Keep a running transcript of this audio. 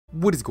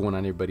What is going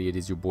on, everybody? It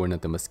is your boy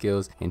Nothing But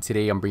Skills, and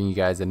today I'm bringing you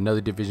guys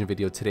another division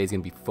video. Today is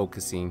going to be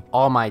focusing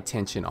all my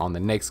attention on the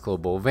next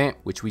global event,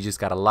 which we just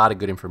got a lot of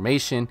good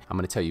information. I'm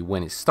going to tell you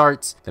when it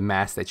starts, the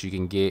masks that you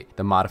can get,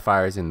 the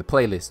modifiers, and the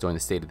playlist during the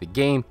state of the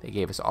game. They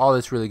gave us all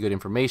this really good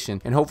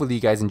information, and hopefully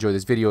you guys enjoy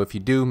this video. If you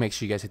do, make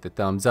sure you guys hit the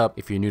thumbs up.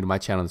 If you're new to my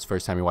channel, this is the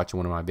first time you're watching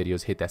one of my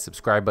videos, hit that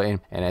subscribe button.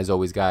 And as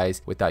always,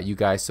 guys, without you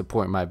guys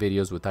supporting my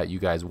videos, without you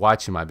guys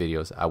watching my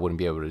videos, I wouldn't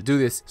be able to do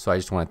this. So I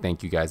just want to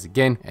thank you guys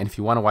again. And if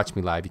you want to watch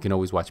me live, you can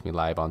always watch me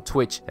live on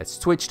Twitch. That's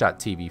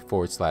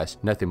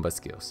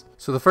twitch.tv/nothingbuskills.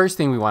 So the first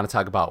thing we want to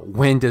talk about,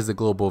 when does the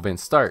global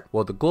event start?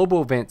 Well, the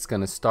global event's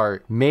going to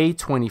start May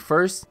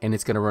 21st and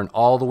it's going to run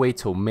all the way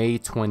till May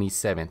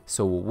 27th.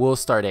 So we'll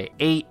start at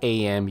 8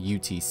 a.m.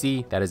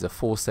 UTC. That is a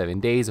full 7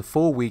 days, a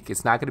full week.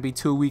 It's not going to be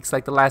 2 weeks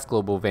like the last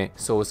global event.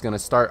 So it's going to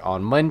start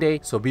on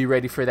Monday. So be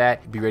ready for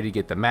that. Be ready to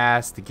get the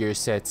mask, the gear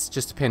sets,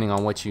 just depending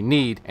on what you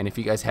need. And if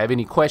you guys have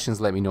any questions,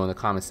 let me know in the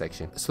comment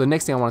section. So the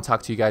next thing I want to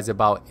talk to you guys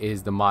about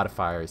is the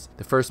modifiers.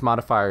 The first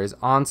modifier is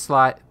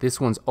Onslaught.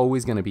 This one's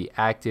always going to be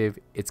active.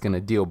 It's going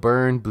to deal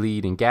burn,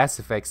 bleed, and gas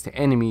effects to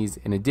enemies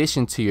in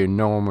addition to your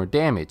normal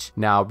damage.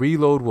 Now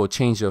reload will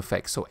change the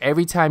effect. So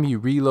every time you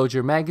reload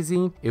your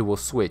magazine, it will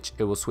switch.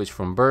 It will switch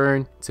from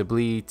burn to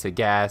bleed to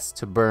gas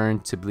to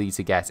burn to bleed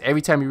to gas.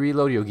 Every time you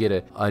reload, you'll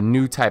get a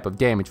new type of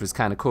damage, which is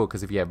kind of cool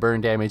because if you have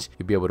burn damage,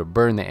 you'll be able to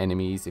burn the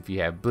enemies. If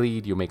you have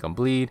bleed, you'll make them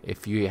bleed.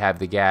 If you have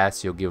the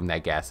gas, you'll give them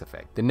that gas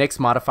effect. The next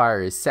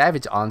modifier is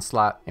Savage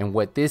Onslaught, and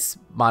what this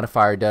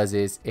modifier does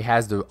is it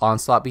has the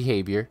onslaught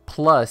behavior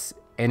plus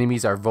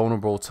enemies are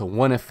vulnerable to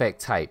one effect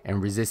type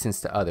and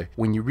resistance to other.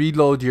 When you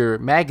reload your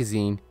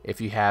magazine,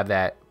 if you have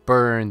that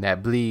burn,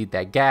 that bleed,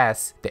 that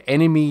gas, the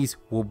enemies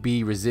will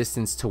be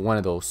resistance to one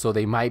of those. So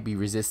they might be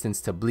resistance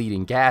to bleed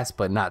and gas,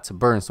 but not to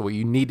burn. So what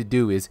you need to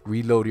do is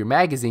reload your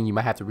magazine. You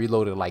might have to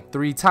reload it like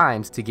 3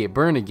 times to get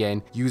burn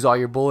again. Use all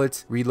your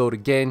bullets, reload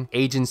again.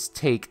 Agents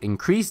take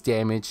increased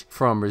damage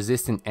from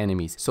resistant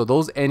enemies. So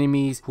those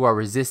enemies who are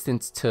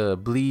resistant to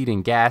bleed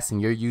and gas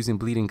and you're using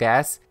bleed and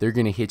gas, they're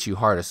going to hit you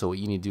harder. So what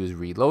you need to do is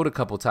reload a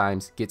couple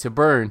times, get to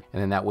burn,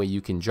 and then that way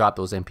you can drop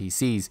those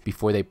NPCs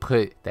before they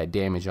put that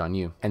damage on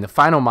you. And the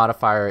final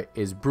modifier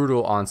is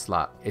Brutal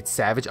Onslaught. It's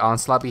Savage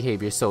Onslaught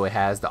behavior, so it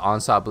has the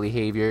onslaught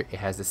behavior, it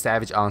has the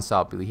Savage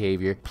Onslaught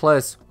behavior,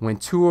 plus when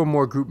 2 or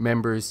more group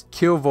members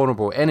kill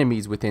vulnerable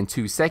enemies within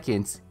 2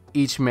 seconds,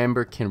 each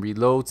member can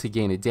reload to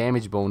gain a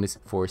damage bonus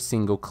for a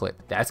single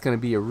clip. That's going to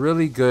be a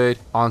really good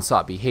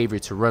onslaught behavior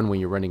to run when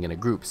you're running in a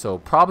group. So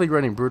probably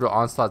running Brutal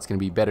Onslaught is going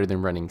to be better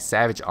than running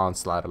Savage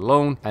Onslaught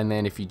alone. And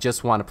then if you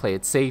just want to play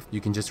it safe,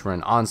 you can just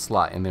run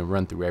Onslaught and then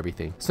run through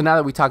everything. So now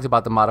that we talked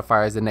about the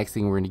modifiers, the next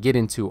thing we're going to get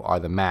into are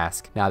the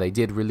mask. Now they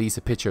did release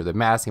a picture of the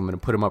mask. I'm going to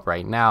put them up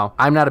right now.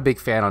 I'm not a big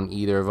fan on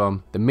either of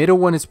them. The middle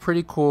one is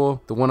pretty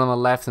cool. The one on the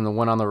left and the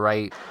one on the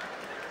right.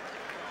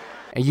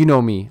 And you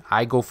know me,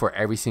 I go for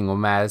every single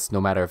mask,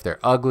 no matter if they're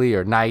ugly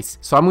or nice.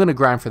 So I'm going to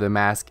grind for the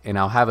mask, and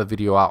I'll have a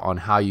video out on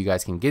how you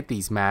guys can get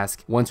these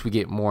masks once we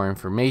get more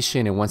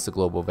information and once the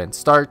global event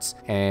starts,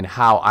 and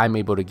how I'm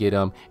able to get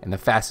them and the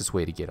fastest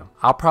way to get them.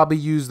 I'll probably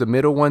use the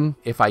middle one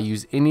if I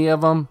use any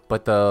of them,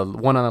 but the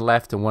one on the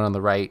left and one on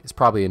the right is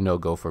probably a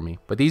no-go for me.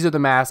 But these are the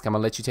masks. I'm going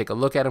to let you take a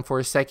look at them for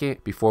a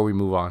second before we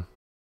move on.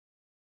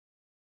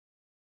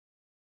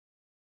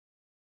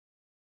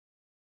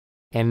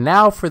 And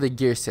now for the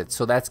gear sets.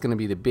 So that's going to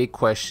be the big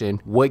question.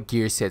 What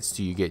gear sets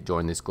do you get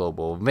during this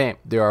global event?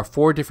 There are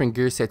 4 different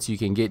gear sets you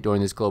can get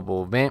during this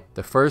global event.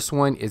 The first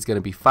one is going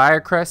to be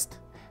Firecrest.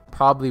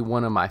 Probably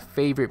one of my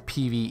favorite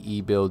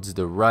PvE builds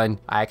to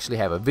run. I actually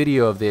have a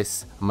video of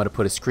this. I'm going to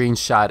put a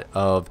screenshot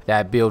of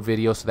that build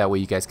video so that way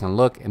you guys can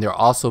look, and there'll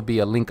also be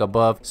a link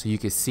above so you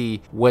can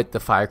see what the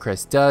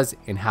Firecrest does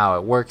and how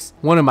it works.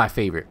 One of my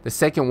favorite. The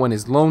second one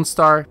is Lone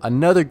Star,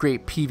 another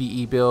great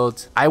PvE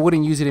build. I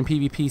wouldn't use it in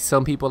PvP.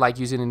 Some people like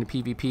using it in the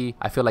PvP.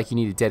 I feel like you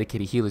need a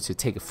dedicated healer to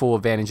take full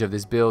advantage of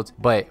this build,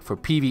 but for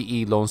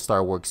PvE, Lone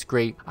Star works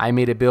great. I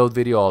made a build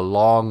video a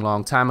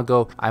long time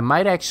ago. I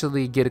might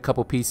actually get a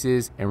couple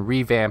pieces and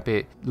revamp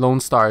it. Lone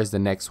Star is the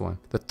next one.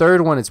 The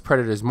third one is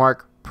Predator's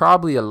Mark.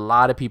 Probably a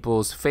lot of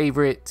people's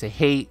favorite to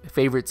hate,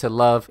 favorite to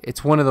love.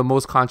 It's one of the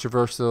most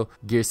controversial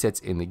gear sets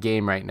in the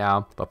game right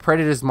now. But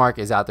Predator's Mark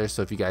is out there,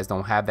 so if you guys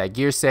don't have that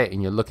gear set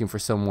and you're looking for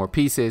some more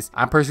pieces,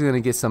 I'm personally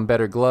going to get some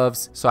better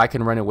gloves so I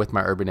can run it with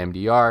my Urban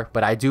MDR.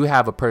 But I do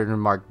have a Predator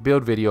Mark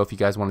build video if you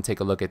guys want to take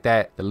a look at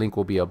that. The link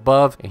will be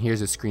above, and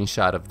here's a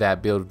screenshot of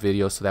that build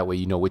video so that way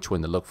you know which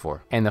one to look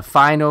for. And the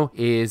final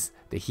is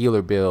the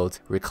healer build,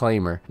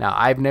 Reclaimer. Now,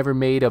 I've never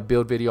made a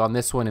build video on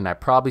this one, and I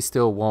probably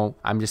still won't.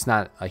 I'm just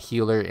not a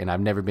healer, and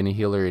I've never been a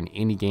healer in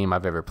any game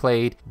I've ever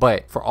played.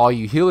 But for all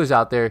you healers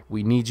out there,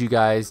 we need you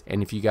guys,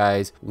 and if you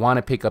guys want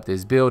to pick up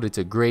this build, it's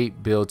a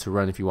great build to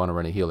run if you want to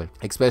run a healer,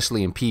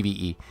 especially in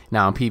PvE.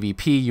 Now, in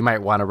PvP, you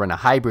might want to run a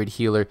hybrid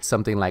healer,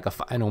 something like a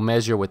Final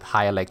Measure with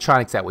high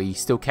electronics. That way you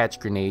still catch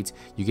grenades,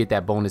 you get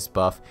that bonus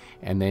buff,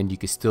 and then you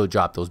can still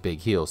drop those big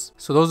heals.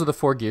 So those are the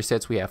 4 gear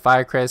sets. We have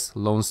Firecrest,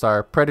 Lone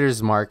Star,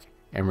 Predator's Mark,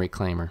 and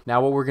Reclaimer.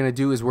 Now what we're going to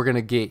do is we're going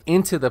to get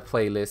into the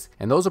playlist,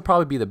 and those will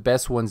probably be the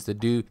best ones to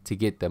do to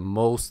get the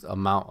most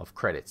amount of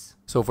credits.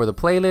 So for the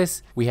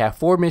playlist, we have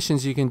 4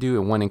 missions you can do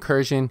and 1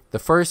 incursion. The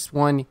first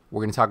one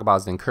we're going to talk about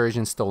is the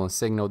incursion, Stolen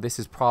Signal. This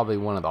is probably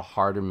one of the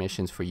harder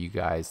missions for you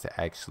guys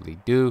to actually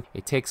do.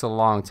 It takes a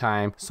long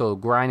time, so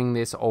grinding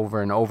this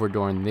over and over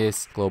during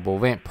this global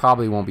event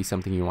probably won't be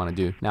something you want to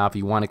do. Now if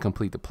you want to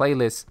complete the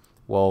playlist,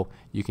 well,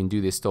 you can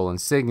do this Stolen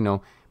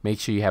Signal. Make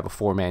sure you have a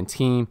 4-man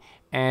team,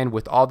 and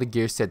with all the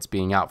gear sets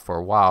being out for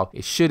a while,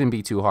 it shouldn't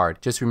be too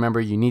hard. Just remember,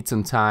 you need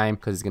some time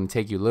because it's going to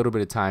take you a little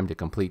bit of time to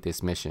complete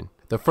this mission.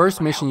 The first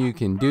mission you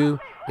can do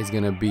is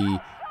going to be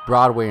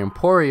Broadway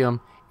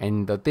Emporium.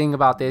 And the thing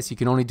about this, you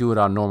can only do it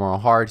on normal or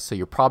hard, so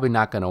you're probably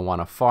not going to want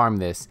to farm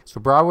this.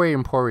 So Broadway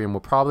Emporium will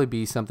probably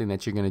be something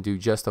that you're going to do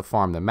just to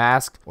farm the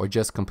mask or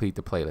just complete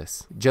the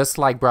playlist. Just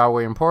like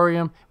Broadway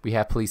Emporium, we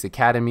have Police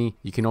Academy.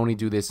 You can only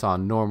do this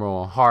on normal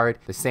or hard.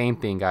 The same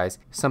thing, guys.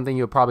 Something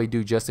you'll probably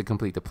do just to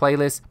complete the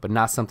playlist, but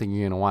not something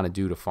you're going to want to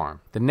do to farm.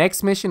 The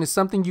next mission is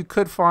something you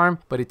could farm,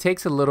 but it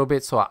takes a little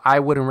bit, so I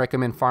wouldn't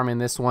recommend farming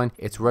this one.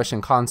 It's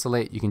Russian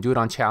Consulate. You can do it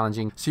on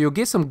challenging, so you'll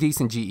get some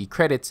decent GE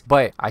credits,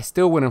 but I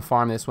still wouldn't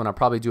farm this one. I'll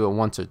probably do it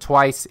once or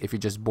twice if you're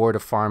just bored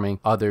of farming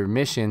other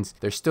missions.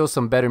 There's still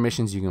some better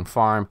missions you can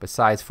farm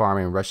besides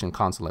farming Russian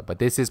Consulate, but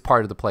this is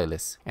part of the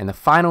playlist. And the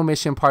final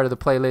mission part of the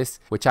playlist,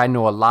 which I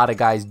know a lot of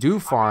guys do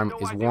farm,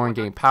 is Warren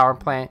Gate Power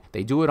Plant.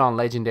 They do it on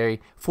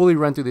Legendary. Fully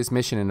run through this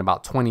mission in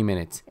about 20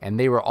 minutes, and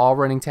they were all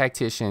running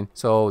Tactician.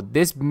 So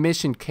this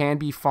mission can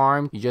be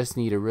farmed. You just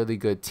need a really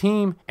good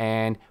team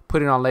and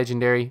put it on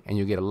Legendary, and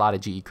you'll get a lot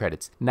of GE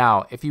credits.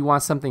 Now, if you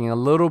want something a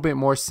little bit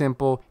more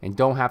simple and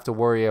don't have to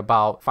worry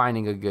about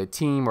finding a good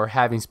team or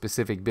having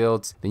specific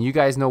builds, then you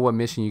guys know what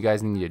mission you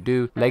guys need to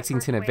do.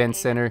 Lexington Event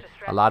Center.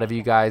 A lot of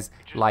you guys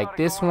like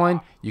this one.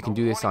 You can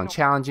do this on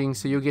challenging,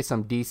 so you'll get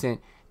some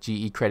decent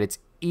GE credits.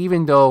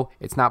 Even though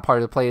it's not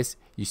part of the playlist,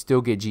 you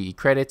still get GE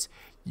credits.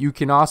 You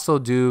can also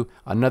do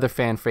another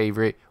fan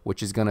favorite,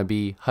 which is going to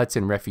be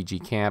Hudson Refugee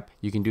Camp.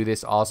 You can do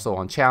this also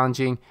on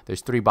challenging.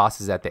 There's 3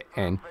 bosses at the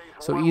end.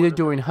 So either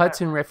doing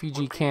Hudson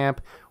Refugee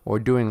Camp or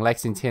doing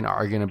Lexington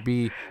are going to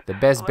be the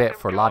best bet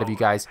for a lot of you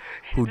guys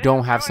who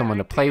don't have someone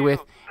to play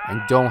with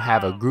and don't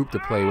have a group to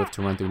play with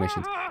to run through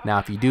missions. Now,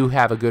 if you do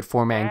have a good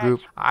 4-man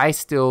group, I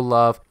still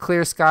love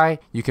Clear Sky.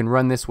 You can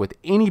run this with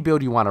any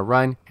build you want to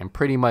run and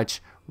pretty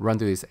much run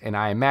through this. And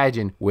I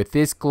imagine with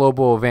this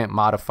global event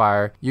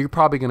modifier, you're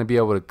probably going to be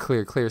able to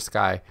clear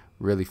Sky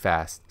really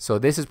fast. So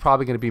this is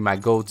probably going to be my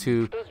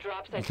go-to.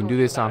 You can do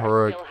this on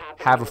Heroic,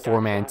 have a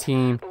 4-man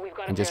team,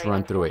 and just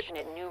run through it.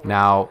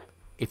 Now,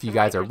 if you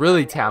guys are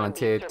really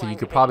talented, you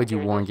could probably do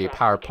Warren Gate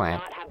Power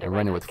Plant and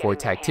run it with 4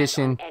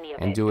 Tactician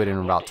and do it in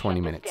about 20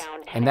 minutes.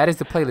 And that is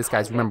the playlist,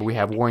 guys. Remember, we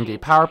have Warren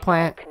Gate Power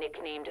Plant,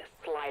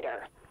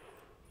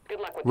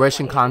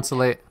 Russian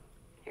Consulate,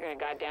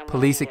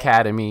 Police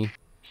Academy,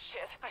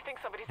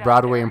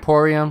 Broadway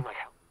Emporium,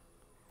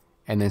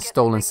 and then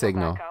Stolen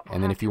Signal.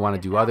 And then if you want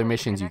to do other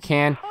missions, you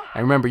can.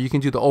 And remember, you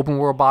can do the open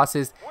world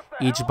bosses.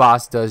 Each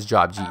boss does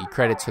drop GE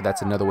credits, so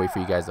that's another way for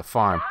you guys to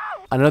farm.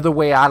 Another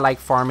way I like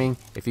farming,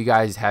 if you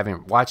guys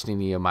haven't watched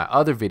any of my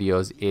other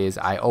videos, is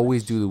I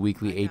always do the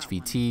weekly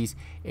HVTs.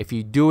 If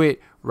you do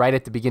it right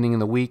at the beginning of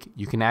the week,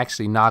 you can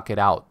actually knock it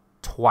out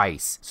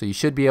twice. So you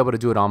should be able to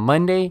do it on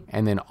Monday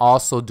and then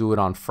also do it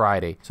on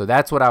Friday. So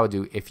that's what I would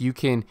do. If you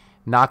can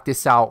knock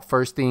this out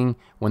first thing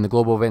when the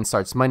global event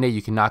starts Monday,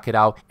 you can knock it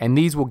out, and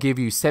these will give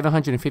you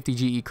 750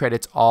 GE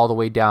credits all the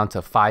way down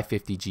to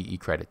 550 GE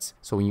credits.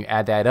 So when you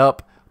add that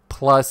up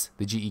plus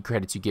the GE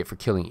credits you get for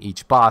killing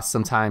each boss,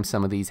 sometimes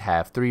some of these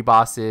have 3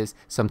 bosses,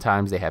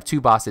 sometimes they have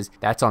 2 bosses,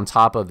 that's on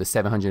top of the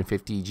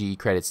 750 GE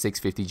credits,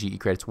 650 GE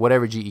credits,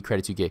 whatever GE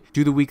credits you get.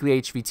 Do the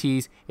weekly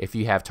HVTs if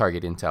you have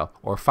target intel,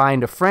 or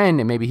find a friend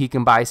and maybe he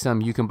can buy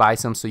some, you can buy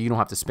some, so you don't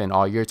have to spend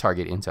all your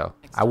target intel.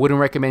 I wouldn't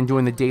recommend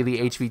doing the daily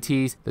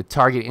HVTs. The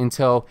target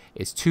intel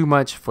is too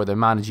much for the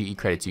amount of GE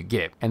credits you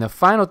get. And the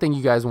final thing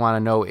you guys want to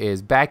know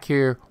is back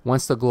here,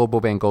 once the global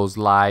event goes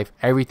live,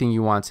 everything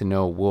you want to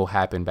know will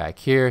happen back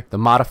here. The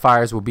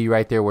modifiers will be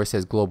right there where it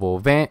says global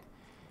event.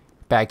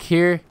 Back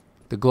here,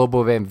 the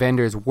global event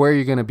vendors, where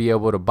you're going to be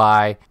able to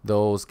buy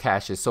those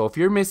caches. So if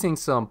you're missing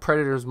some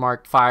Predator's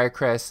Mark,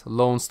 Firecrest,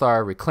 Lone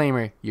Star,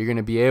 Reclaimer, you're going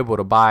to be able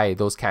to buy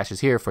those caches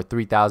here for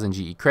 3,000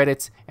 GE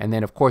credits. And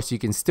then of course you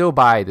can still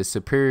buy the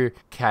Superior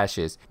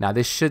caches. Now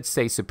this should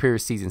say Superior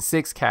Season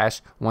 6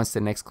 cache once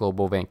the next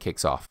global event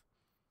kicks off.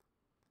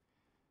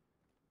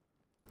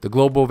 The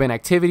global event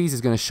activities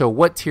is going to show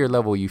what tier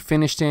level you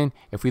finished in.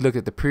 If we look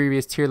at the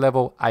previous tier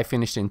level, I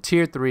finished in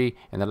tier 3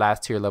 and the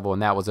last tier level,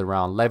 and that was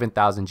around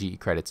 11,000 GE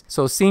credits.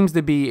 So it seems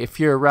to be if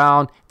you're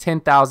around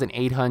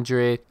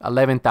 10,800,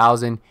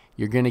 11,000,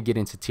 you're going to get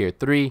into tier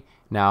 3.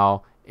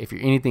 Now, If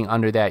you're anything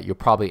under that, you'll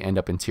probably end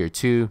up in tier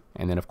 2,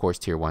 and then of course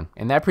tier 1.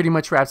 And that pretty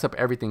much wraps up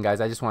everything,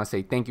 guys. I just want to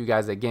say thank you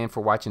guys again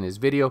for watching this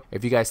video.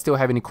 If you guys still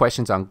have any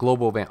questions on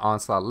global event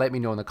Onslaught, let me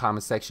know in the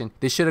comment section.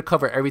 This should have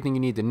covered everything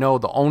you need to know.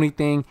 The only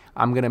thing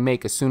I'm gonna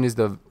make as soon as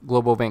the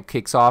global event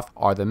kicks off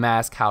are the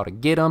masks, how to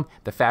get them,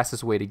 the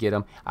fastest way to get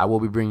them. I will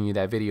be bringing you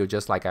that video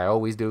just like I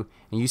always do,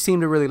 and you seem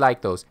to really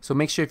like those. So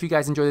make sure if you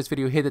guys enjoy this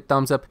video, hit the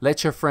thumbs up,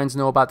 let your friends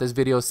know about this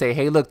video, say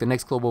hey look, the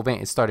next global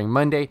event is starting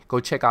Monday. Go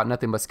check out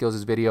Nothing But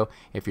Skills' video.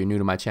 If you're new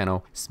to my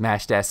channel,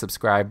 smash that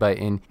subscribe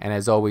button, and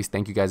as always,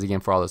 thank you guys again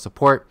for all the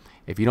support.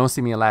 If you don't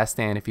see me in Last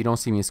Stand, if you don't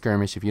see me in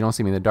Skirmish, if you don't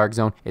see me in the Dark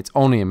Zone, it's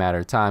only a matter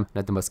of time.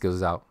 Nothing But Skills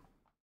is out.